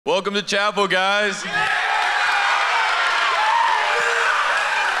Welcome to chapel, guys.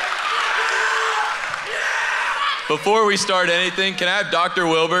 Before we start anything, can I have Dr.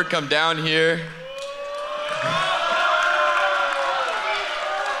 Wilbur come down here?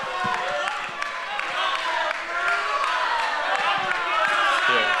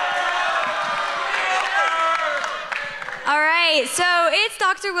 All right, so it's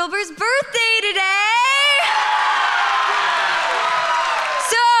Dr. Wilbur's birthday today.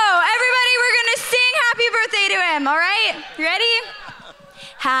 So everybody, we're gonna sing happy birthday to him, all right? You ready?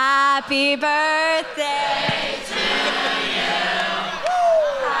 Happy birthday to you.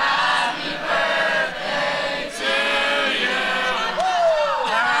 Happy birthday to you.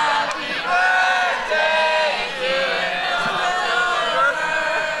 Happy birthday to you.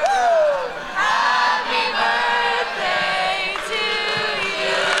 Happy birthday to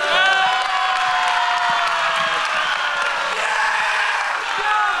you.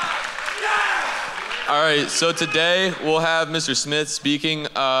 All right, so today we'll have Mr. Smith speaking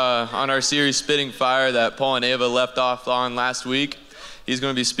on our series Spitting Fire that Paul and Ava left off on last week. He's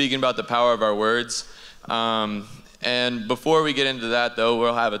going to be speaking about the power of our words. And before we get into that, though,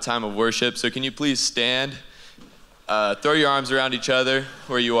 we'll have a time of worship. So can you please stand, throw your arms around each other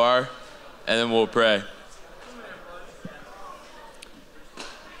where you are, and then we'll pray.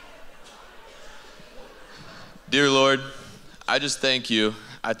 Dear Lord, I just thank you.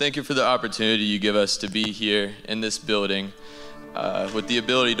 I thank you for the opportunity you give us to be here in this building with the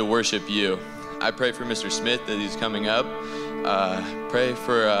ability to worship you. I pray for Mr. Smith that he's coming up. Pray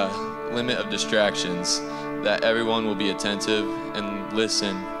for a limit of distractions, that everyone will be attentive and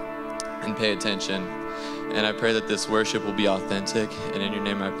listen and pay attention. And I pray that this worship will be authentic. And in your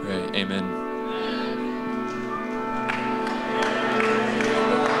name I pray, amen.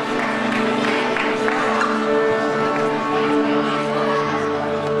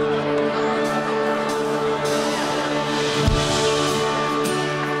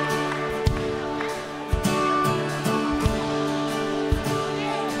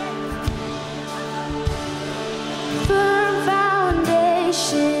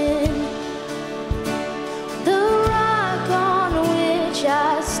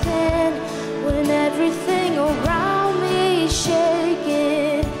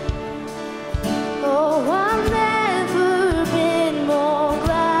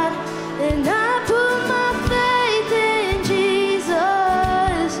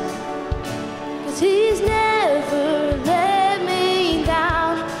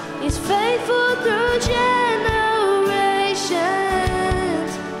 Faithful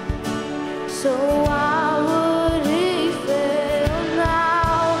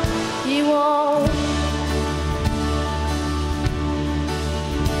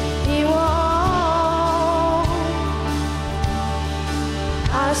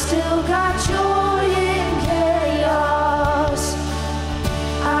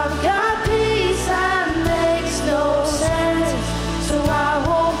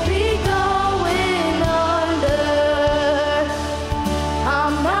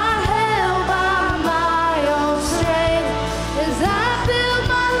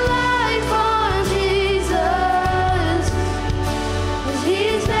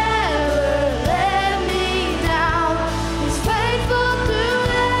through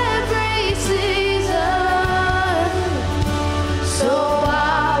every season.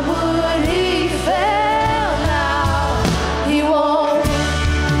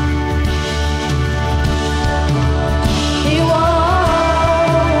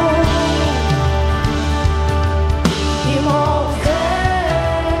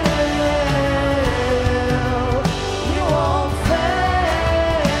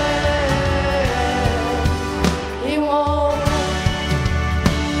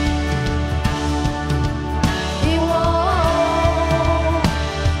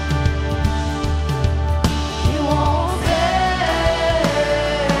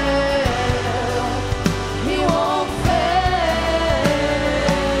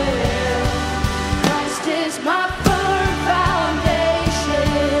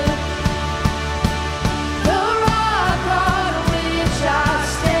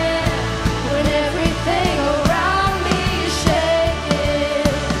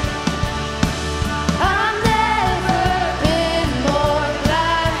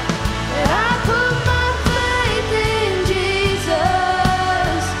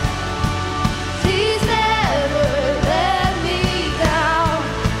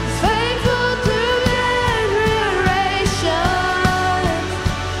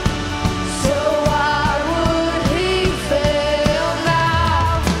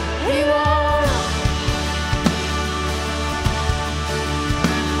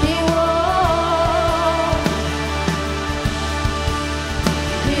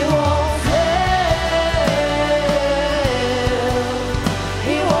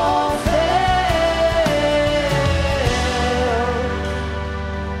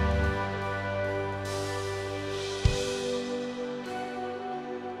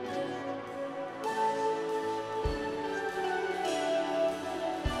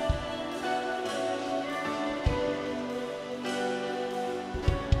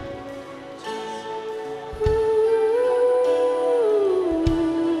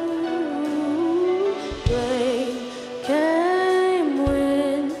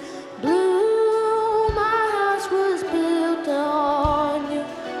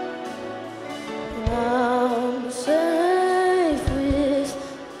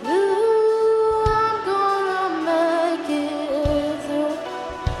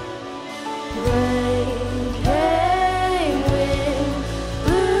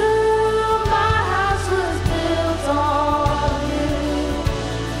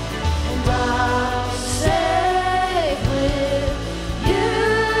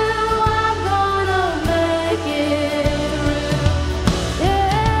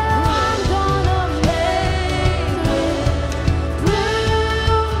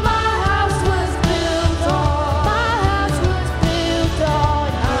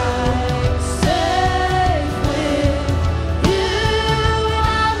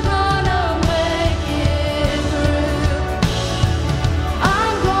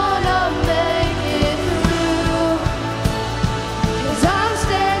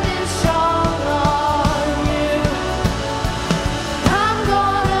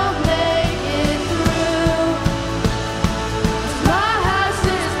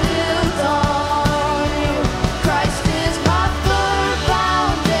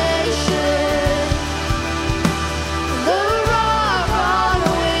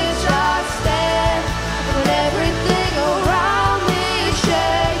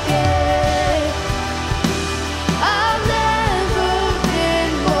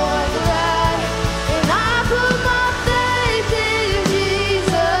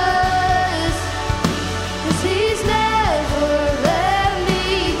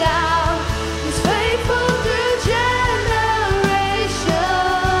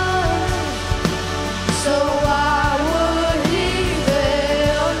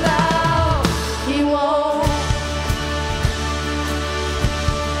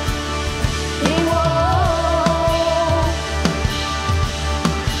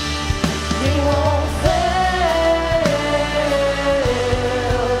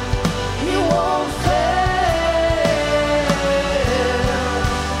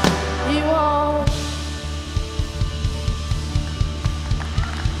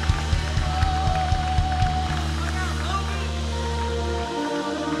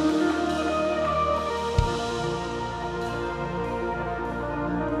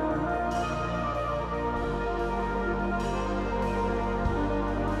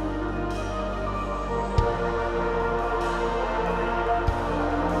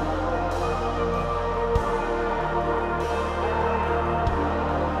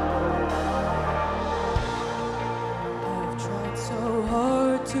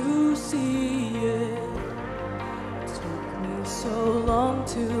 long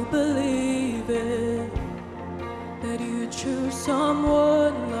to believe it, that you choose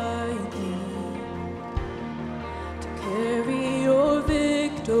someone like me to carry your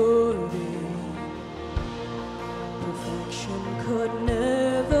victory. Perfection could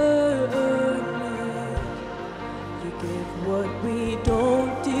never earn it. You give what we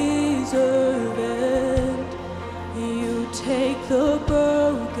don't deserve, and you take the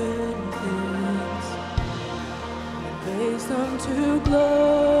broken things and raise them to glory.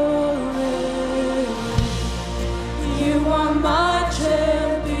 You are my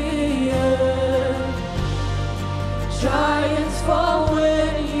champion. Giants fall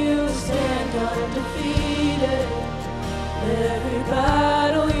when you stand undefeated. Every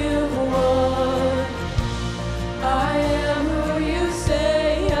battle you've won. I am who you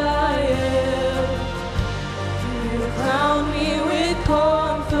say I am. You crown me with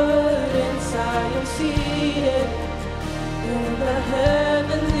confidence. I am seated in the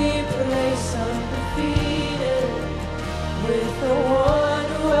heavenly place, undefeated, with the one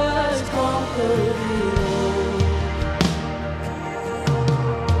who has conquered it all.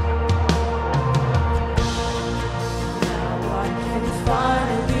 Now I can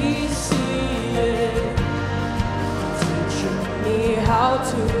finally see it, teaching me how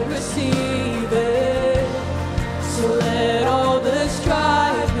to receive it. So let all the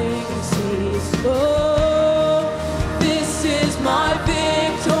striving cease. Oh, this is my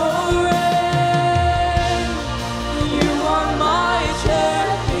victory. You are my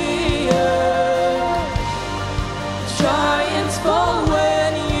champion. Giants fall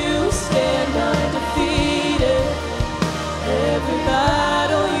when you stand undefeated. Every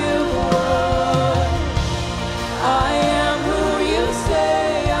battle you won. I am who you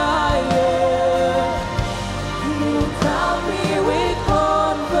say I am. You crown me with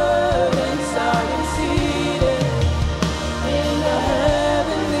confidence. I am seated in the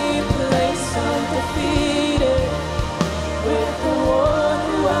heavenly place, undefeated, with the one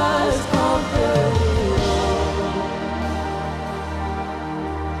who has conquered it all.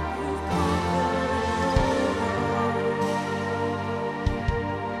 You've conquered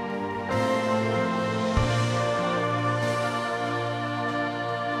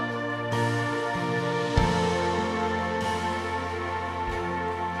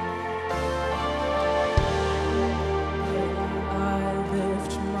I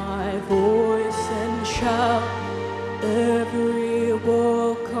lift my voice and shout, every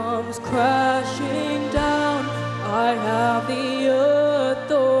wall comes crashing down. I have the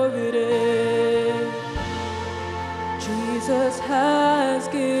authority Jesus has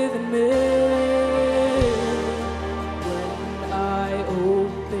given me. When I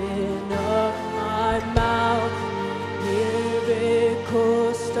open up my mouth,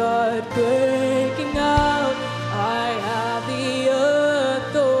 miracles start breaking out. I have the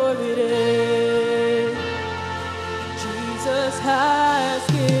authority Jesus has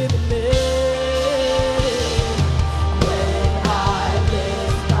given me. When I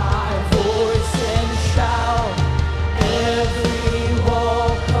lift my voice and shout, every wall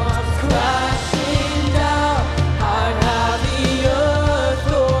comes crashing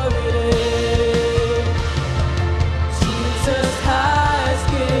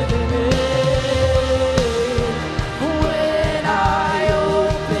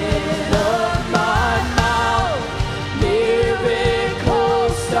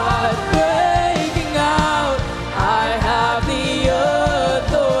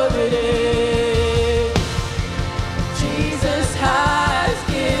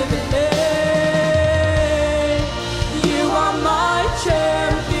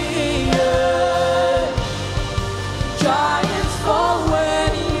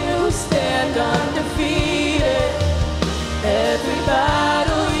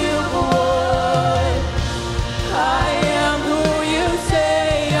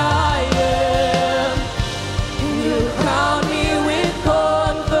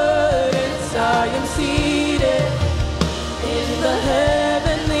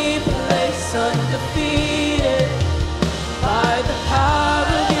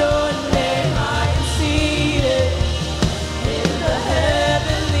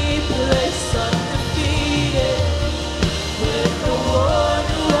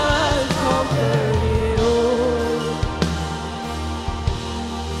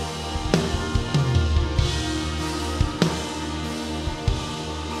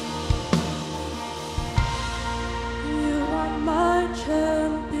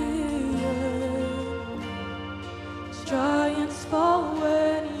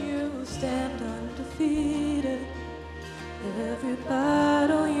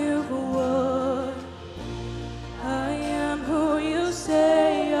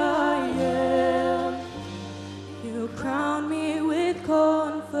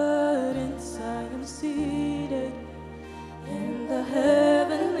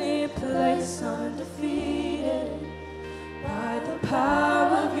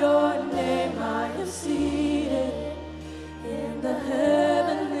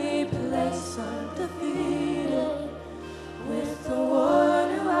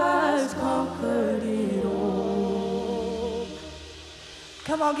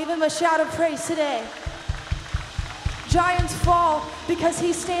Come on, give him a shout of praise today. Giants fall because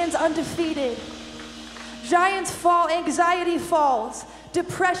he stands undefeated. Giants fall, anxiety falls,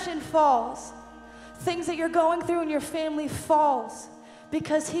 depression falls. Things that you're going through in your family falls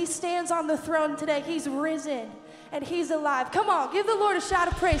because he stands on the throne today. He's risen and he's alive. Come on, give the Lord a shout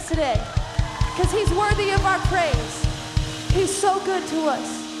of praise today because he's worthy of our praise. He's so good to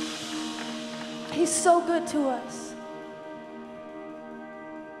us. He's so good to us.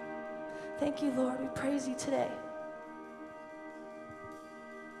 Thank you, Lord. We praise you today.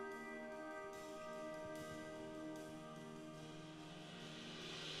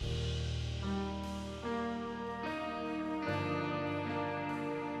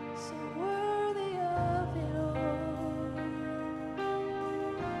 So worthy of it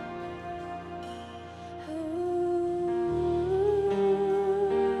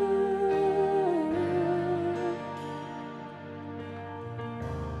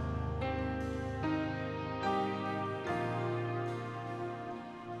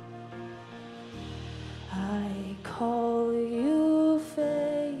I call you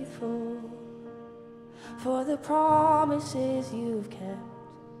faithful for the promises you've kept,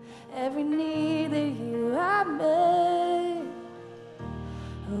 every need that you have made.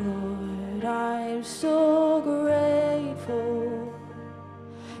 Lord, I'm so grateful.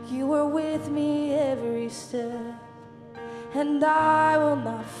 You were with me every step, and I will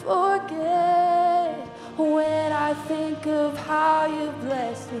not forget. When I think of how you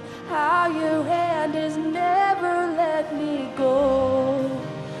blessed me, how your hand has never let me go,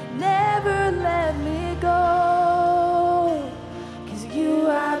 never let me go. 'Cause you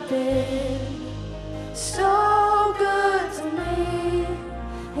have been so good to me,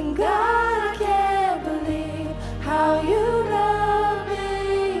 and God, I can't believe how you love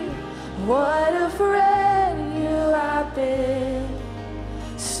me. What a friend you have been,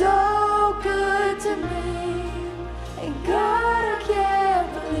 so good to me. And God, I can't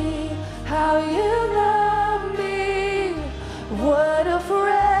believe how you love me. What a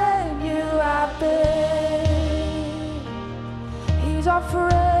friend you have been. He's our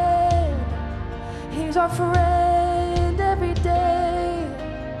friend. He's our friend every day.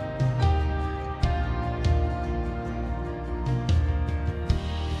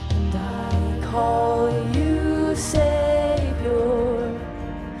 And I call you Savior,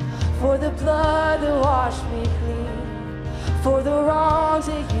 for the blood that washed me clean, for the wrongs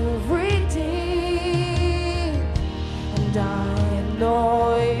that you've redeemed. And I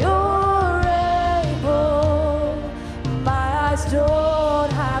know you're able. My eyes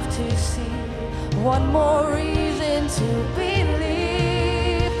don't have to see one more reason to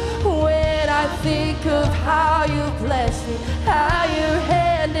believe. When I think of how you blessed me, how your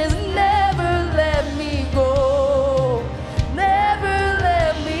hand has never let me go, never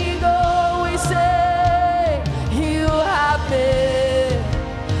let me go. We say you have been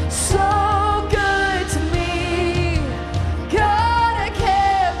so good to me. God, I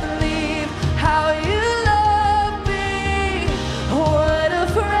can't believe how you love me. What a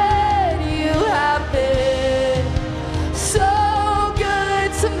friend you have been, so good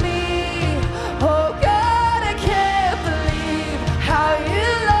to me. Oh God, I can't believe how you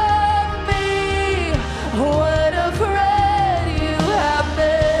love me. What a friend you have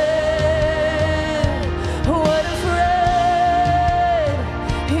been. What a friend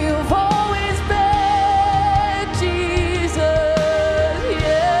you've always been, Jesus.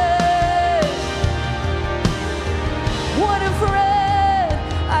 Yes. What a friend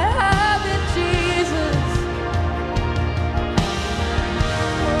I have in Jesus.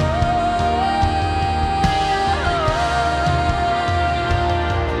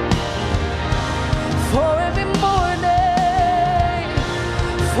 For every morning,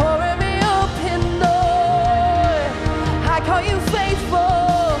 for every open door, I call you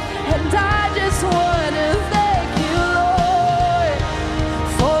faithful, and I just want to thank you, Lord.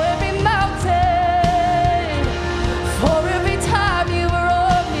 For every mountain, for every time you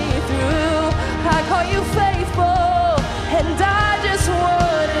brought me through, I call you faithful, and I just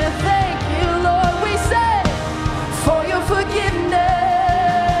want to thank you, Lord. We say, for your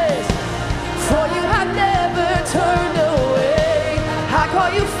forgiveness, for you have never turned away. I call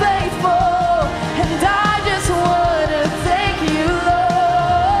you faithful, and I just want to thank you,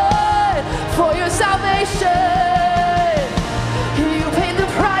 Lord, for your salvation. You paid the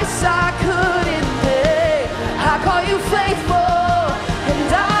price I couldn't pay. I call you faithful, and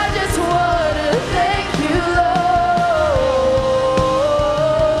I just want to thank you, Lord.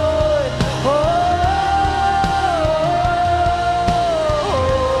 Oh,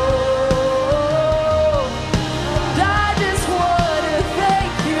 I just want to thank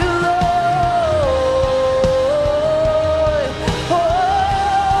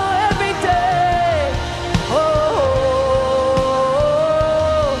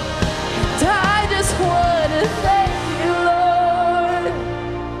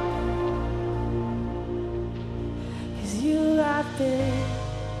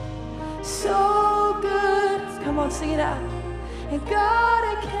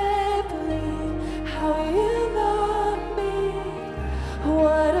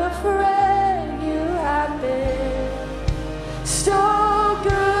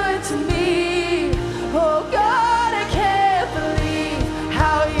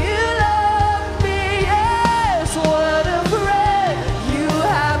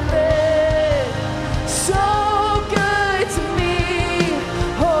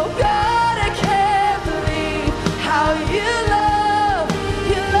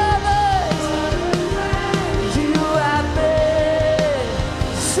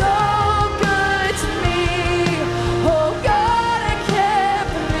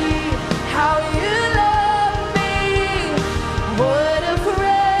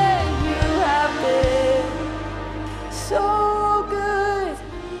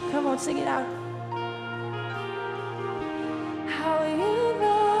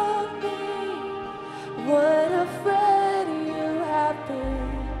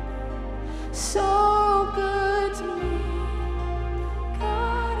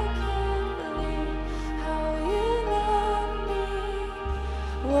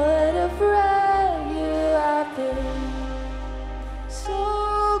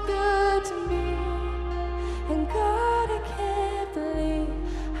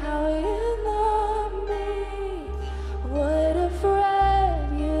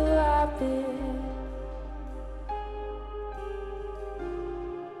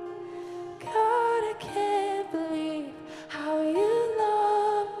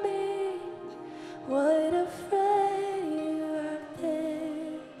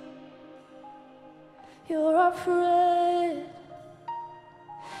a friend.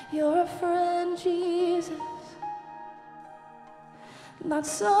 You're a friend, Jesus. Not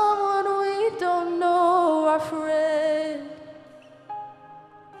someone we don't know, our friend.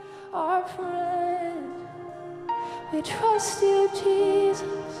 Our friend. We trust you, Jesus.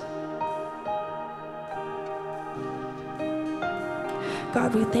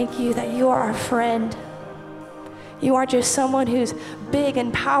 God, we thank you that you are our friend. You aren't just someone who's big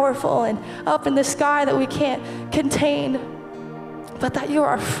and powerful and up in the sky that we can't contain, but that you're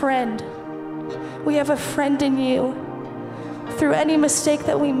our friend. We have a friend in you. Through any mistake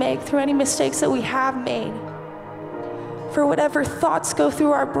that we make, through any mistakes that we have made, for whatever thoughts go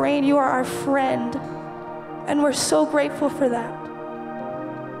through our brain, you are our friend. And we're so grateful for that.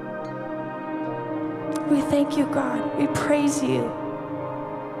 We thank you, God. We praise you.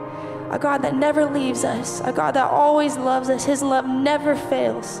 A God that never leaves us, a God that always loves us. His love never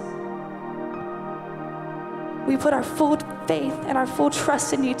fails. We put our full faith and our full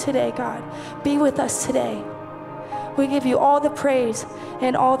trust in you today, God. Be with us today. We give you all the praise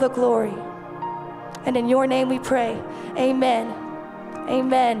and all the glory. And in your name we pray, amen.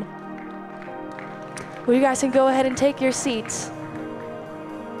 Amen. Well, you guys can go ahead and take your seats.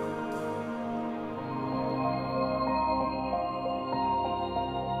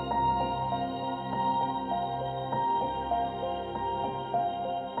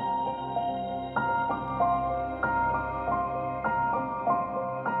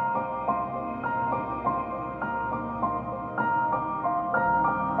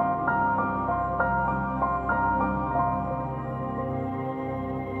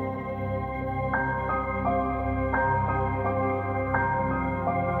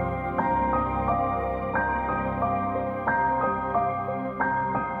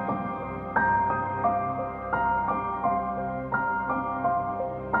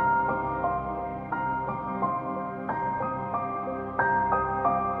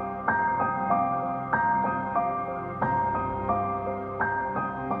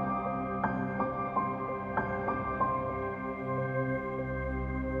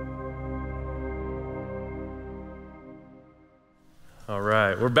 All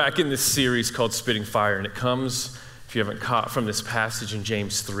right, we're back in this series called Spitting Fire, and it comes, if you haven't caught, from this passage in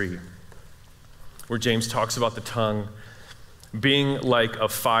James 3, where James talks about the tongue being like a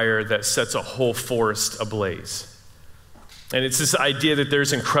fire that sets a whole forest ablaze. And it's this idea that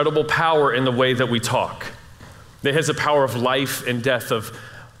there's incredible power in the way that we talk. It has a power of life and death,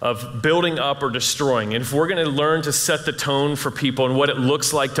 of building up or destroying. And if we're going to learn to set the tone for people and what it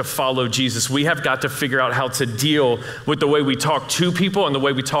looks like to follow Jesus, we have got to figure out how to deal with the way we talk to people and the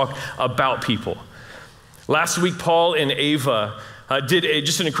way we talk about people. Last week, Paul and Ava did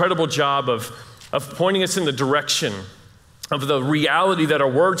just an incredible job of pointing us in the direction of the reality that our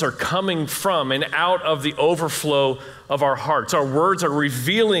words are coming from and out of the overflow of our hearts. Our words are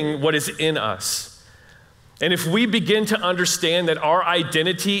revealing what is in us. And if we begin to understand that our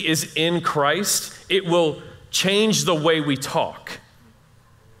identity is in Christ, it will change the way we talk.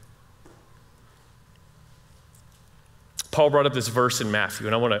 Paul brought up this verse in Matthew,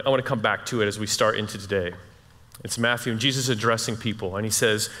 and I want to come back to it as we start into today. It's Matthew, and Jesus addressing people, and he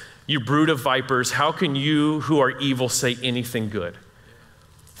says, "You brood of vipers, how can you who are evil say anything good?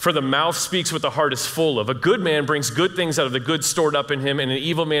 For the mouth speaks what the heart is full of. A good man brings good things out of the good stored up in him, and an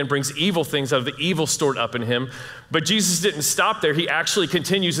evil man brings evil things out of the evil stored up in him." But Jesus didn't stop there. He actually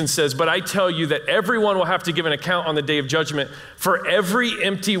continues and says, "But I tell you that everyone will have to give an account on the day of judgment for every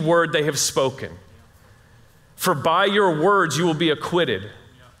empty word they have spoken. For by your words you will be acquitted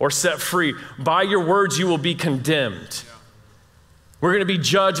or set free. By your words you will be condemned." We're going to be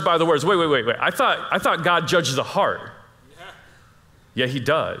judged by the words. Wait. I thought God judges the heart. Yeah, he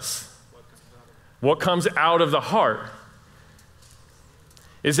does. What comes out of the heart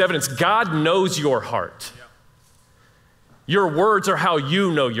is evidence. God knows your heart. Your words are how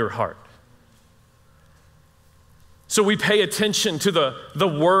you know your heart. So we pay attention to the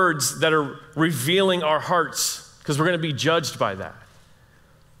words that are revealing our hearts, because we're going to be judged by that.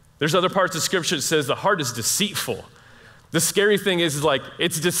 There's other parts of Scripture that says the heart is deceitful. The scary thing is like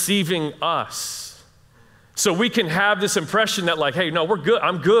it's deceiving us. So we can have this impression that like, hey, no, we're good.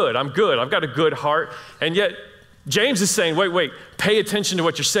 I'm good. I've got a good heart. And yet James is saying, wait, pay attention to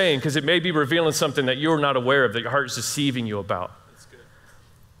what you're saying, because it may be revealing something that you're not aware of, that your heart is deceiving you about. That's good.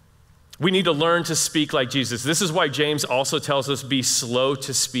 We need to learn to speak like Jesus. This is why James also tells us be slow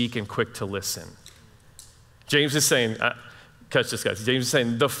to speak and quick to listen. James is saying, catch this, guys. James is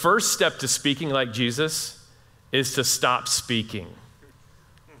saying the first step to speaking like Jesus is to stop speaking.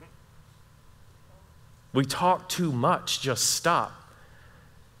 We talk too much, just stop.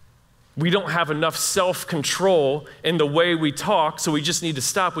 We don't have enough self-control in the way we talk, so we just need to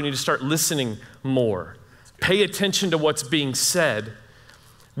stop. We need to start listening more. Pay attention to what's being said.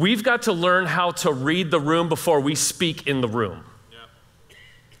 We've got to learn how to read the room before we speak in the room.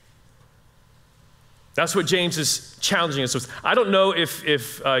 That's what James is challenging us with. I don't know if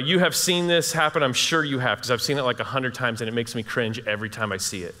you have seen this happen. I'm sure you have, because I've seen it like 100 times, and it makes me cringe every time I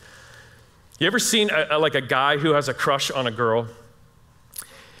see it. You ever seen like a guy who has a crush on a girl,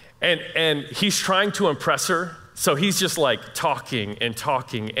 and he's trying to impress her, so he's just like talking,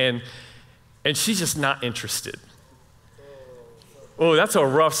 and she's just not interested. Oh, that's a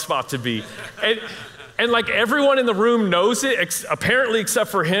rough spot to be. And like everyone in the room knows it, apparently except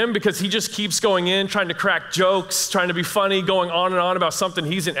for him, because he just keeps going in, trying to crack jokes, trying to be funny, going on and on about something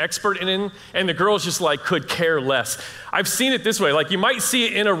he's an expert in, and the girl's just like could care less. I've seen it this way. Like you might see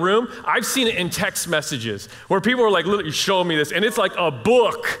it in a room. I've seen it in text messages where people are like, literally showing me this, and it's like a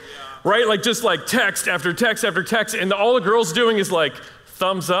book, right? Like just like text after text after text, and all the girl's doing is like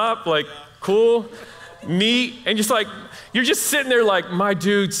thumbs up, like cool, neat, and just like, you're just sitting there like, my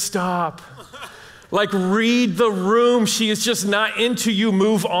dude, stop. Like, read the room. She is just not into you.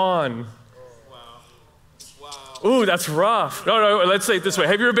 Move on. Wow. Ooh, that's rough. No, let's say it this way.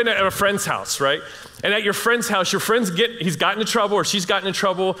 Have you ever been at a friend's house, right? And at your friend's house, your friend's he's gotten in trouble or she's gotten in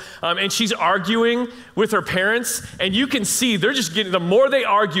trouble, and she's arguing with her parents, and you can see they're just getting, the more they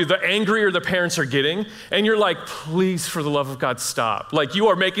argue, the angrier the parents are getting, and you're like, please, for the love of God, stop. Like, you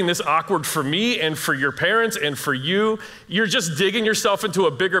are making this awkward for me and for your parents and for you. You're just digging yourself into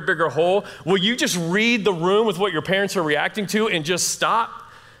a bigger hole. Will you just read the room with what your parents are reacting to and just stop?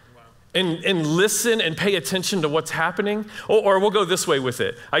 And listen and pay attention to what's happening. Or we'll go this way with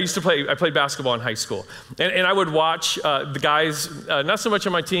it. I played basketball in high school. And I would watch the guys, not so much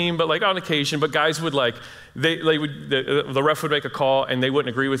on my team, but like on occasion, but guys would like, the ref would make a call and they wouldn't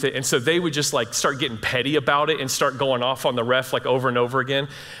agree with it. And so they would just like start getting petty about it and start going off on the ref like over and over again.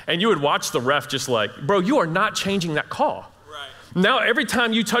 And you would watch the ref just like, bro, you are not changing that call. Right. Now, every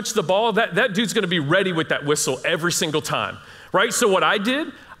time you touch the ball, that dude's gonna be ready with that whistle every single time, right? So what I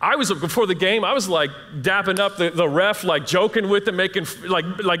did, before the game, I was like dapping up the ref, like joking with him, making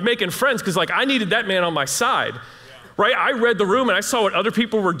friends, because like I needed that man on my side, right? I read the room and I saw what other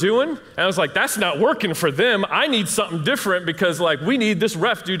people were doing, and I was like, that's not working for them. I need something different because like we need this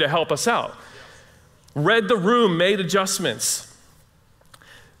ref dude to help us out. Read the room, made adjustments.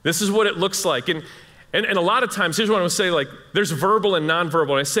 This is what it looks like. And a lot of times, here's what I would say, like there's verbal and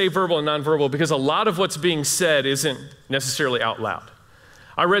nonverbal. And I say verbal and nonverbal because a lot of what's being said isn't necessarily out loud.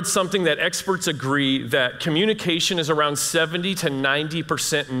 I read something that experts agree that communication is around 70 to 90%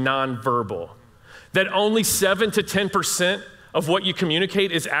 nonverbal. That only 7 to 10% of what you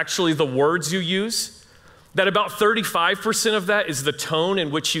communicate is actually the words you use. That about 35% of that is the tone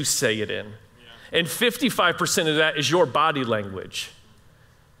in which you say it in. Yeah. And 55% of that is your body language.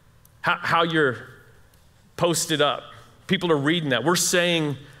 How you're posted up. People are reading that. We're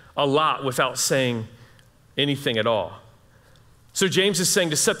saying a lot without saying anything at all. So James is saying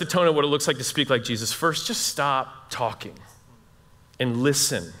to set the tone of what it looks like to speak like Jesus, first, just stop talking and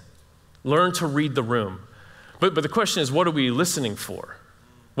listen. Learn to read the room. But the question is, what are we listening for?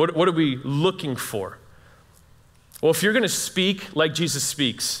 What are we looking for? Well, if you're going to speak like Jesus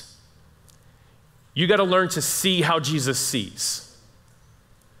speaks, you got to learn to see how Jesus sees.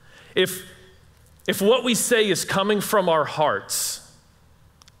 If what we say is coming from our hearts,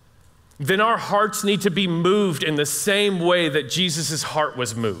 then our hearts need to be moved in the same way that Jesus' heart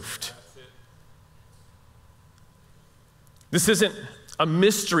was moved. This isn't a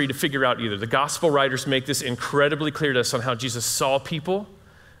mystery to figure out either. The gospel writers make this incredibly clear to us on how Jesus saw people,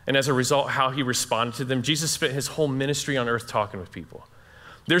 and as a result, how he responded to them. Jesus spent his whole ministry on earth talking with people.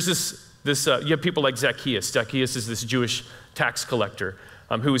 There's you have people like Zacchaeus. Zacchaeus is this Jewish tax collector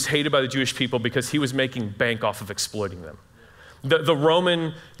who was hated by the Jewish people because he was making bank off of exploiting them. The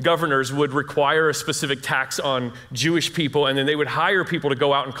Roman governors would require a specific tax on Jewish people, and then they would hire people to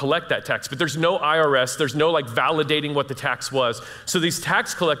go out and collect that tax. But there's no IRS, there's no like validating what the tax was. So these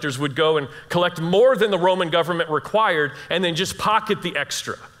tax collectors would go and collect more than the Roman government required and then just pocket the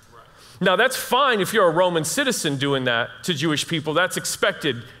extra. Right. Now that's fine if you're a Roman citizen doing that to Jewish people, that's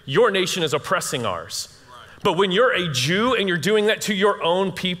expected. Your nation is oppressing ours. Right. But when you're a Jew and you're doing that to your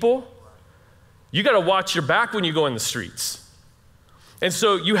own people, you gotta watch your back when you go in the streets. And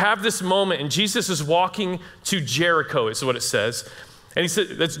so you have this moment, and Jesus is walking to Jericho, is what it says. And he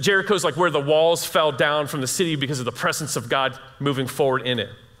said, that's Jericho's like where the walls fell down from the city because of the presence of God moving forward in it.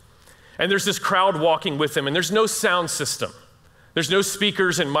 And there's this crowd walking with him, and there's no sound system. There's no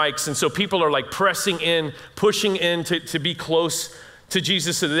speakers and mics, and so people are like pressing in, pushing in to be close to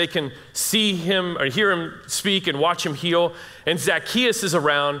Jesus so that they can see him or hear him speak and watch him heal. And Zacchaeus is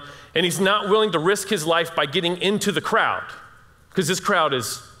around, and he's not willing to risk his life by getting into the crowd, because this crowd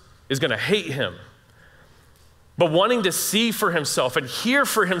is going to hate him. But wanting to see for himself and hear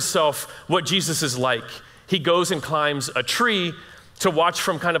for himself what Jesus is like, he goes and climbs a tree to watch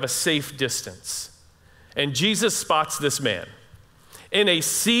from kind of a safe distance. And Jesus spots this man. In a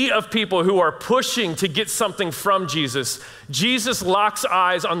sea of people who are pushing to get something from Jesus, Jesus locks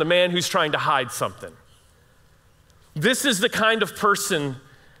eyes on the man who's trying to hide something. This is the kind of person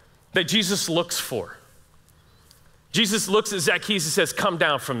that Jesus looks for. Jesus looks at Zacchaeus and says, come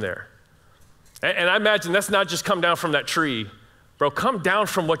down from there. And I imagine that's not just come down from that tree. Bro, come down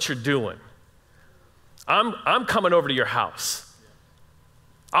from what you're doing. I'm coming over to your house.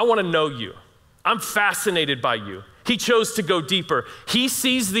 I want to know you. I'm fascinated by you. He chose to go deeper. He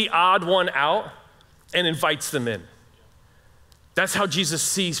sees the odd one out and invites them in. That's how Jesus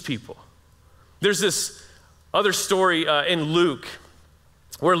sees people. There's this other story in Luke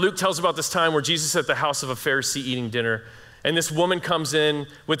where Luke tells about this time where Jesus is at the house of a Pharisee eating dinner, and this woman comes in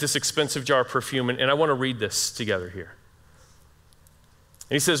with this expensive jar of perfume, and I want to read this together here.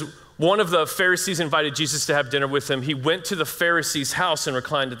 And he says, one of the Pharisees invited Jesus to have dinner with him. He went to the Pharisee's house and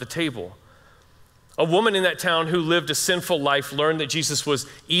reclined at the table. A woman in that town who lived a sinful life learned that Jesus was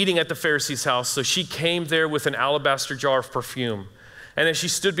eating at the Pharisee's house, so she came there with an alabaster jar of perfume. And as she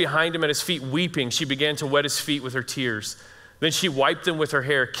stood behind him at his feet weeping, she began to wet his feet with her tears. Then she wiped them with her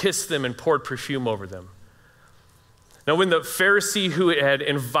hair, kissed them, and poured perfume over them. Now when the Pharisee who had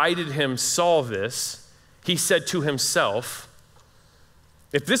invited him saw this, he said to himself,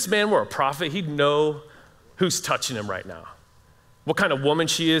 if this man were a prophet, he'd know who's touching him right now, what kind of woman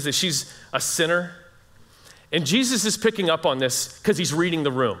she is, that she's a sinner. And Jesus is picking up on this because he's reading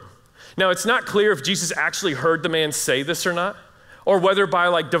the room. Now, it's not clear if Jesus actually heard the man say this or not, or whether by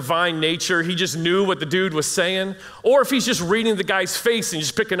like divine nature he just knew what the dude was saying, or if he's just reading the guy's face and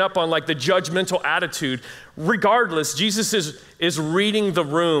just picking up on like the judgmental attitude. Regardless, Jesus is reading the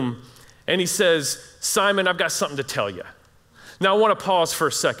room, and he says, Simon, I've got something to tell you. Now, I want to pause for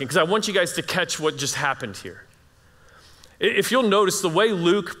a second because I want you guys to catch what just happened here. If you'll notice the way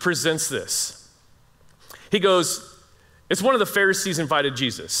Luke presents this, he goes, it's one of the Pharisees invited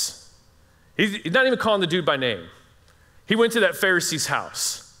Jesus. He's not even calling the dude by name. He went to that Pharisee's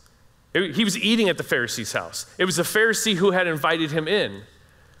house. He was eating at the Pharisee's house. It was the Pharisee who had invited him in.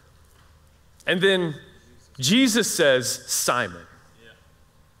 And then Jesus says, Simon.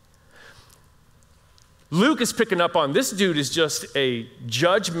 Luke is picking up on this dude is just a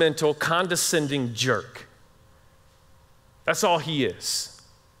judgmental, condescending jerk. That's all he is.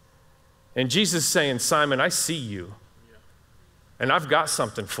 And Jesus is saying, Simon, I see you, and I've got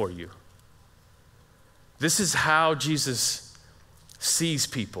something for you. This is how Jesus sees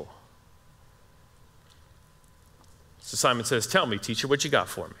people. So Simon says, tell me, teacher, what you got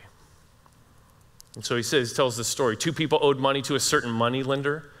for me? And so he tells this story. 2 people owed money to a certain money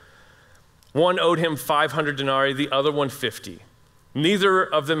lender. One owed him 500 denarii, the other one 50. Neither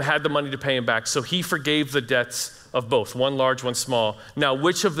of them had the money to pay him back, so he forgave the debts of both, one large, one small. Now,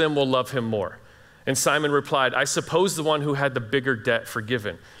 which of them will love him more? And Simon replied, I suppose the one who had the bigger debt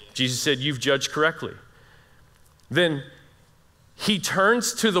forgiven. Jesus said, you've judged correctly. Then he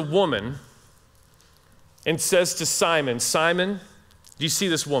turns to the woman and says to Simon, Simon, do you see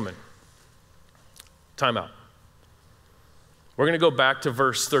this woman? Time out. We're going to go back to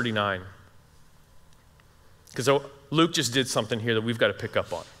verse 39. Because Luke just did something here that we've got to pick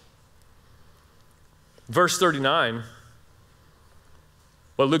up on. Verse 39,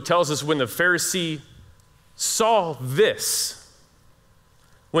 what Luke tells us, when the Pharisee saw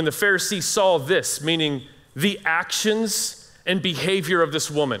this, meaning the actions and behavior of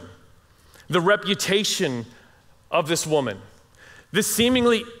this woman, the reputation of this woman, the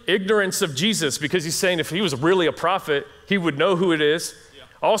seemingly ignorance of Jesus, because he's saying if he was really a prophet, he would know who it is. Yeah.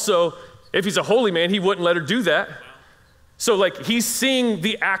 Also, if he's a holy man, he wouldn't let her do that. So like he's seeing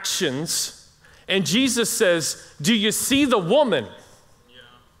the actions, and Jesus says, do you see the woman? Yeah.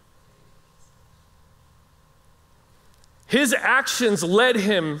 His actions led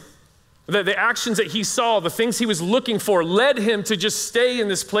him, the actions that he saw, the things he was looking for, led him to just stay in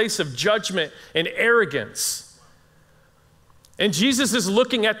this place of judgment and arrogance. And Jesus is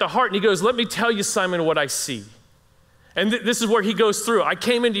looking at the heart, and he goes, let me tell you, Simon, what I see. And this is where he goes through. I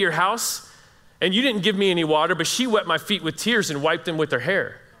came into your house, and you didn't give me any water, but she wet my feet with tears and wiped them with her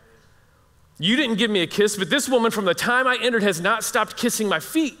hair. You didn't give me a kiss, but this woman from the time I entered has not stopped kissing my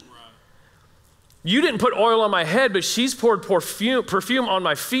feet. You didn't put oil on my head, but she's poured perfume on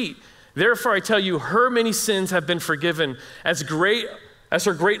my feet. Therefore, I tell you, her many sins have been forgiven, as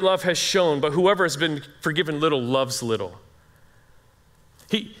her great love has shown, but whoever has been forgiven little loves little.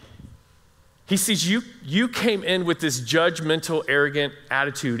 He sees you came in with this judgmental, arrogant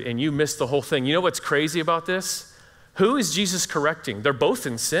attitude, and you missed the whole thing. You know what's crazy about this? Who is Jesus correcting? They're both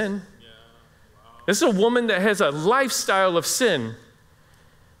in sin. Yeah. Wow. This is a woman that has a lifestyle of sin.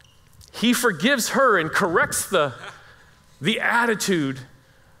 He forgives her and corrects the attitude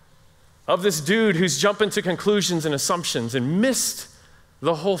of this dude who's jumping to conclusions and assumptions and missed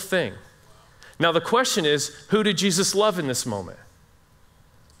the whole thing. Wow. Now the question is, who did Jesus love in this moment?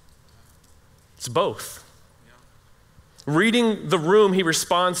 It's both. Yeah. Reading the room, he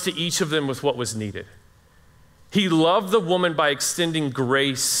responds to each of them with what was needed. He loved the woman by extending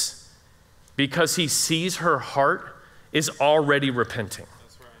grace because he sees her heart is already repenting.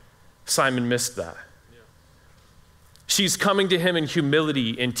 That's right. Simon missed that. She's coming to him in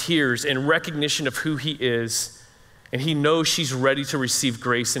humility and tears and recognition of who he is, and he knows she's ready to receive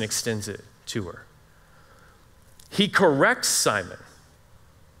grace and extends it to her. He corrects Simon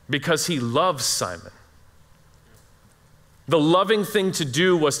because he loves Simon. The loving thing to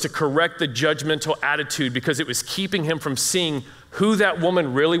do was to correct the judgmental attitude because it was keeping him from seeing who that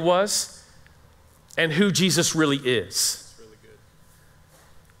woman really was and who Jesus really is.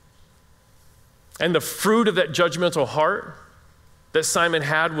 And the fruit of that judgmental heart that Simon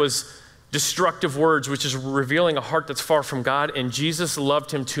had was destructive words, which is revealing a heart that's far from God, and Jesus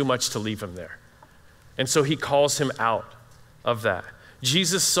loved him too much to leave him there. And so he calls him out of that.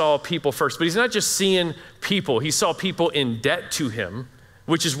 Jesus saw people first, but he's not just seeing people. He saw people in debt to him,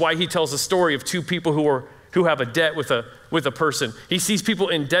 which is why he tells a story of two people who have a debt with a person. He sees people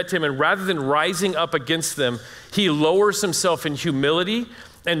in debt to him, and rather than rising up against them, he lowers himself in humility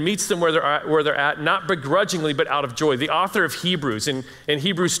and meets them where they're at, not begrudgingly, but out of joy. The author of Hebrews, in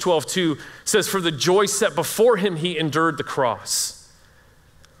Hebrews 12:2, says, for the joy set before him, he endured the cross.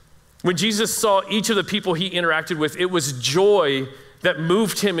 When Jesus saw each of the people he interacted with, it was joy that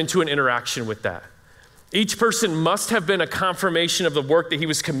moved him into an interaction with that. Each person must have been a confirmation of the work that he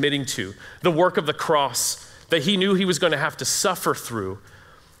was committing to, the work of the cross that he knew he was going to have to suffer through,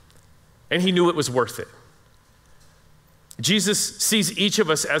 and he knew it was worth it. Jesus sees each of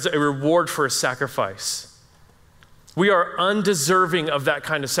us as a reward for a sacrifice. We are undeserving of that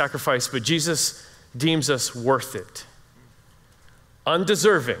kind of sacrifice, but Jesus deems us worth it.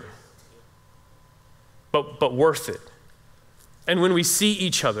 Undeserving, but worth it. And when we see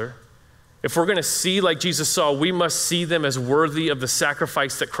each other, if we're going to see like Jesus saw, we must see them as worthy of the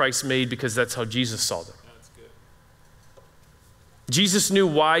sacrifice that Christ made, because that's how Jesus saw them. Jesus knew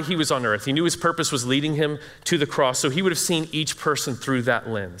why he was on earth. He knew his purpose was leading him to the cross, so he would have seen each person through that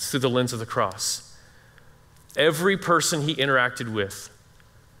lens, through the lens of the cross. Every person he interacted with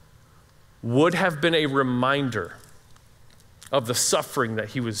would have been a reminder of the suffering that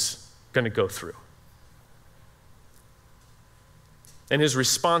he was going to go through. And his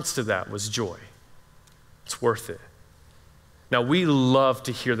response to that was joy. It's worth it. Now, we love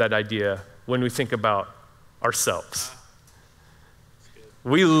to hear that idea when we think about ourselves.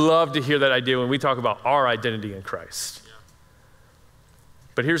 We love to hear that idea when we talk about our identity in Christ. Yeah.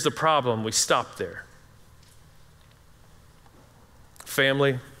 But here's the problem, we stop there.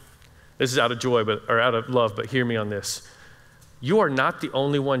 Family, this is out of joy, or out of love, but hear me on this. You are not the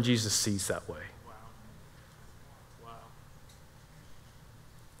only one Jesus sees that way. Wow. Wow.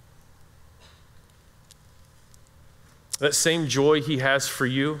 That same joy he has for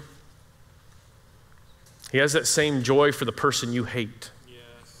you, he has that same joy for the person you hate.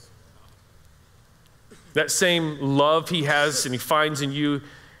 That same love he has and he finds in you,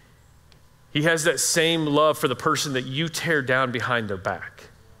 he has that same love for the person that you tear down behind their back.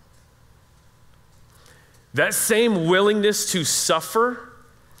 That same willingness to suffer,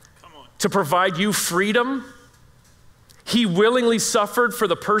 to provide you freedom, he willingly suffered for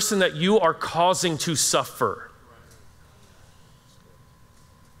the person that you are causing to suffer.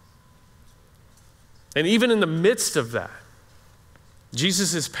 And even in the midst of that,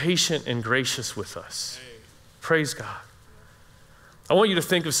 Jesus is patient and gracious with us. Praise God. I want you to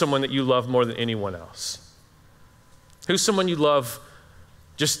think of someone that you love more than anyone else. Who's someone you love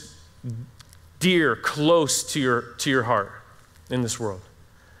just dear, close to your heart in this world?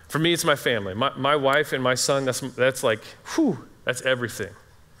 For me, it's my family. My wife and my son, that's like, whew, that's everything.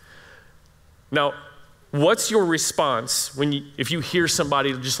 Now, what's your response if you hear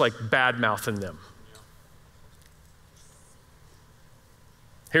somebody just like bad-mouthing them?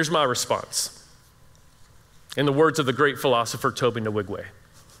 Here's my response. In the words of the great philosopher Toby Nwigwe.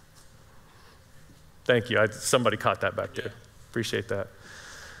 Thank you. Somebody caught that back there. Appreciate that.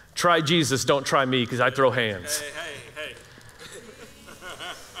 Try Jesus, don't try me, because I throw hands. Hey.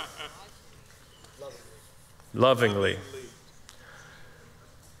 Lovingly.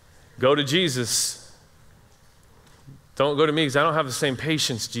 Go to Jesus. Don't go to me, because I don't have the same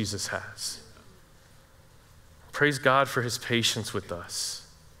patience Jesus has. Praise God for his patience with us.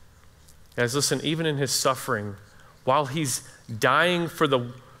 Guys, listen, even in his suffering, while he's dying for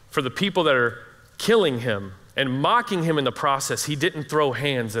the people that are killing him and mocking him in the process, he didn't throw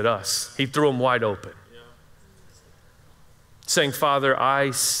hands at us. He threw them wide open. Yeah. Saying, Father,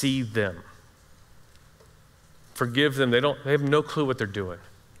 I see them. Forgive them. They have no clue what they're doing.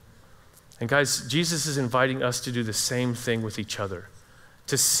 And guys, Jesus is inviting us to do the same thing with each other,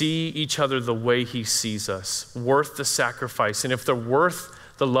 to see each other the way he sees us, worth the sacrifice. And if they're worth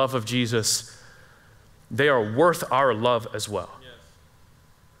the love of Jesus, they are worth our love as well. Yes.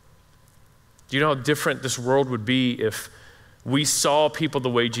 Do you know how different this world would be if we saw people the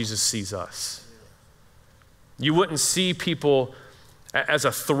way Jesus sees us? You wouldn't see people as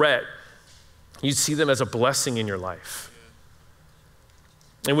a threat. You'd see them as a blessing in your life.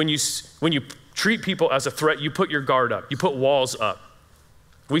 And when you treat people as a threat, you put your guard up. You put walls up.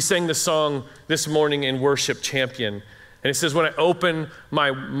 We sang the song this morning in worship, Champion, and it says, when I open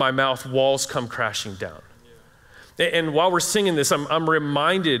my mouth, walls come crashing down. Yeah. And while we're singing this, I'm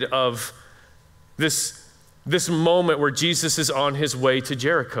reminded of this moment where Jesus is on his way to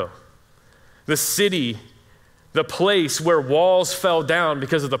Jericho. The city, the place where walls fell down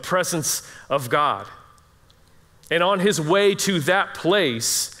because of the presence of God. And on his way to that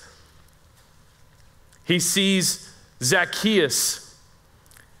place, he sees Zacchaeus,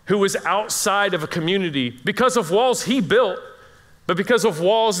 who was outside of a community because of walls he built, but because of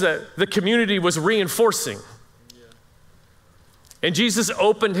walls that the community was reinforcing. Yeah. And Jesus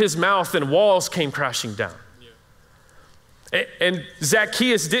opened his mouth and walls came crashing down. Yeah. And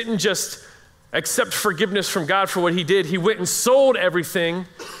Zacchaeus didn't just accept forgiveness from God for what he did. He went and sold everything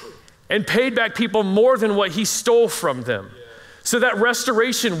and paid back people more than what he stole from them. Yeah. So that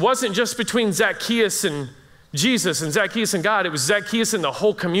restoration wasn't just between Zacchaeus and Jesus and Zacchaeus and God, it was Zacchaeus and the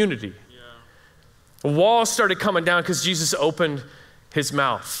whole community. Yeah. Walls started coming down because Jesus opened his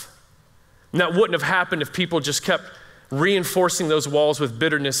mouth. And that wouldn't have happened if people just kept reinforcing those walls with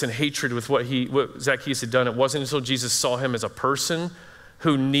bitterness and hatred with what Zacchaeus had done. It wasn't until Jesus saw him as a person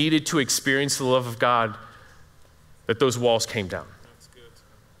who needed to experience the love of God that those walls came down. That's good.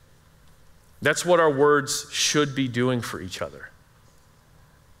 That's what our words should be doing for each other.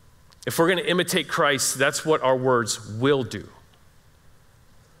 If we're going to imitate Christ, that's what our words will do.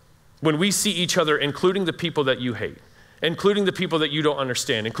 When we see each other, including the people that you hate, including the people that you don't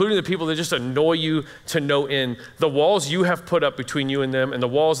understand, including the people that just annoy you to no end, the walls you have put up between you and them and the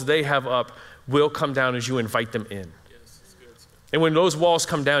walls they have up will come down as you invite them in. Yes, it's good. And when those walls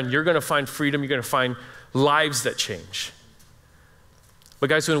come down, you're going to find freedom, you're going to find lives that change.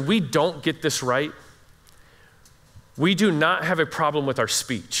 But guys, when we don't get this right, we do not have a problem with our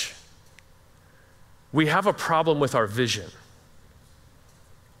speech. We have a problem with our vision.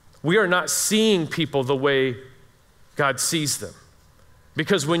 We are not seeing people the way God sees them.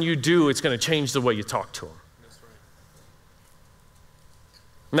 Because when you do, it's going to change the way you talk to them. That's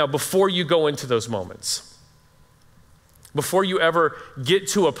right. Now, before you go into those moments, before you ever get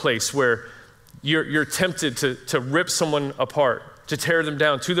to a place where you're tempted to rip someone apart, to tear them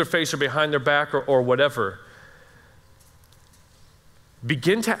down to their face or behind their back or whatever,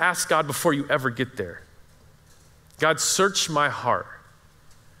 begin to ask God before you ever get there. God, search my heart.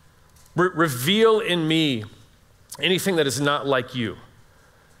 Reveal in me anything that is not like you.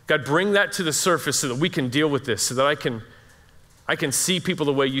 God, bring that to the surface so that we can deal with this, so that I can see people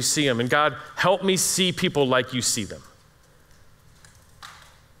the way you see them. And God, help me see people like you see them.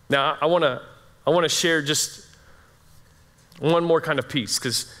 Now, I want to share just one more kind of piece,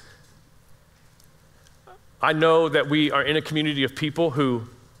 because I know that we are in a community of people who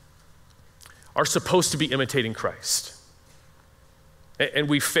are supposed to be imitating Christ. And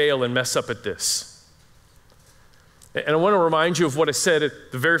we fail and mess up at this. And I want to remind you of what I said at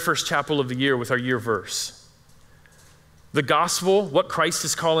the very first chapel of the year with our year verse. The gospel, what Christ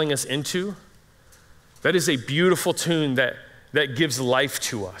is calling us into, that is a beautiful tune that gives life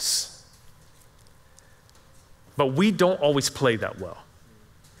to us. But we don't always play that well.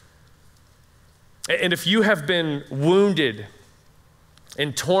 And if you have been wounded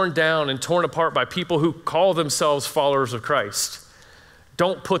and torn down and torn apart by people who call themselves followers of Christ,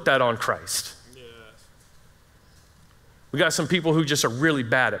 don't put that on Christ. Yes. We got some people who just are really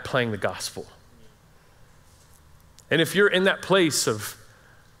bad at playing the gospel. And if you're in that place of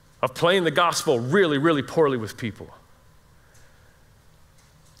playing the gospel really, really poorly with people,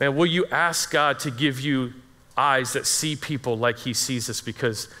 Man, will you ask God to give you eyes that see people like he sees us?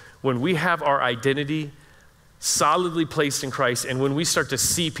 Because when we have our identity solidly placed in Christ, and when we start to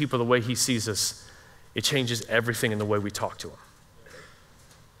see people the way he sees us, it changes everything in the way we talk to him.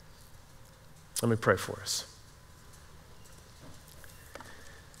 Let me pray for us.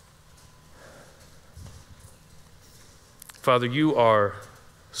 Father, you are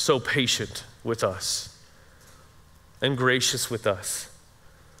so patient with us and gracious with us.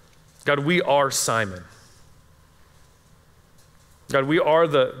 God, we are Simon. God, we are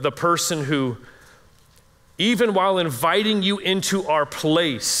the person who, even while inviting you into our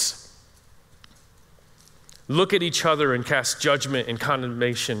place, look at each other and cast judgment and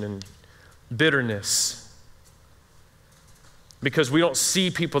condemnation and bitterness because we don't see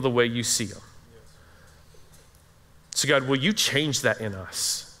people the way you see them. So God, will you change that in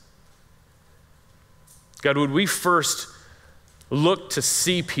us? God, would we first look to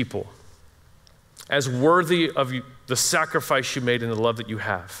see people as worthy of the sacrifice you made and the love that you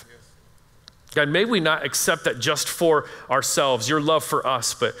have? God, may we not accept that just for ourselves, your love for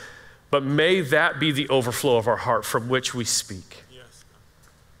us, but may that be the overflow of our heart from which we speak.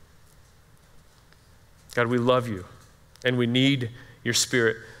 God, we love you, and we need your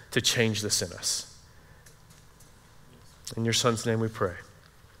Spirit to change this in us. In your Son's name we pray.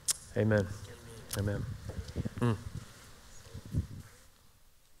 Amen. Amen.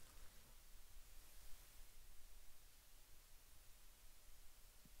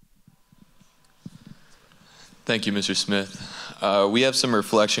 Thank you, Mr. Smith. We have some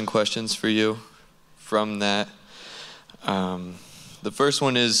reflection questions for you from that. The first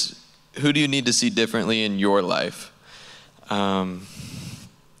one is, who do you need to see differently in your life?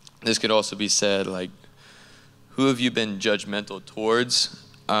 This could also be said like, who have you been judgmental towards?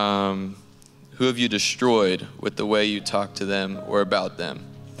 Who have you destroyed with the way you talk to them or about them?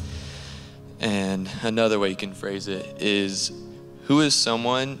 And another way you can phrase it is, who is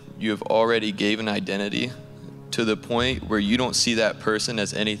someone you have already given identity to the point where you don't see that person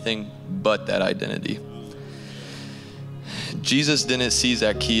as anything but that identity? Jesus didn't see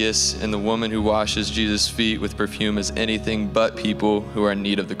Zacchaeus and the woman who washes Jesus' feet with perfume as anything but people who are in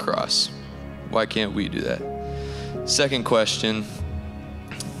need of the cross. Why can't we do that? Second question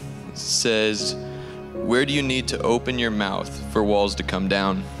says, where do you need to open your mouth for walls to come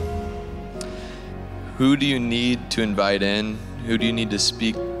down? Who do you need to invite in? Who do you need to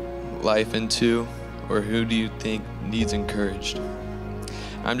speak life into? Or who do you think needs encouraged?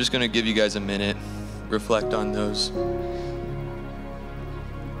 I'm just going to give you guys a minute. Reflect on those.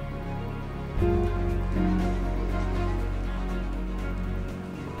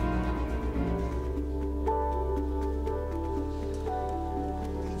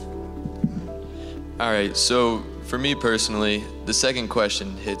 All right, so for me personally, the second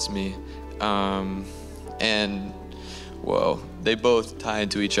question hits me. And, well, they both tie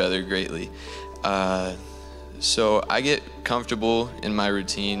into each other greatly. So I get comfortable in my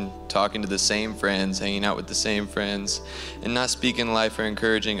routine, talking to the same friends, hanging out with the same friends, and not speaking life or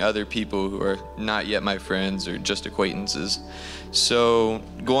encouraging other people who are not yet my friends or just acquaintances. So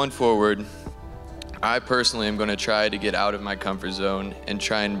going forward, I personally am going to try to get out of my comfort zone and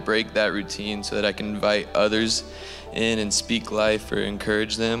try and break that routine so that I can invite others in and speak life or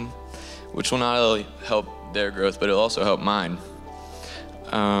encourage them, which will not only help their growth, but it'll also help mine.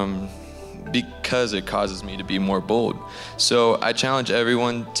 Because it causes me to be more bold. So I challenge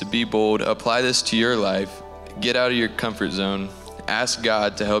everyone to be bold. Apply this to your life. Get out of your comfort zone. Ask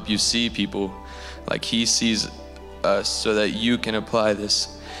God to help you see people like he sees us so that you can apply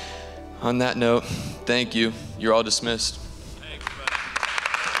this. On that note, thank you. You're all dismissed.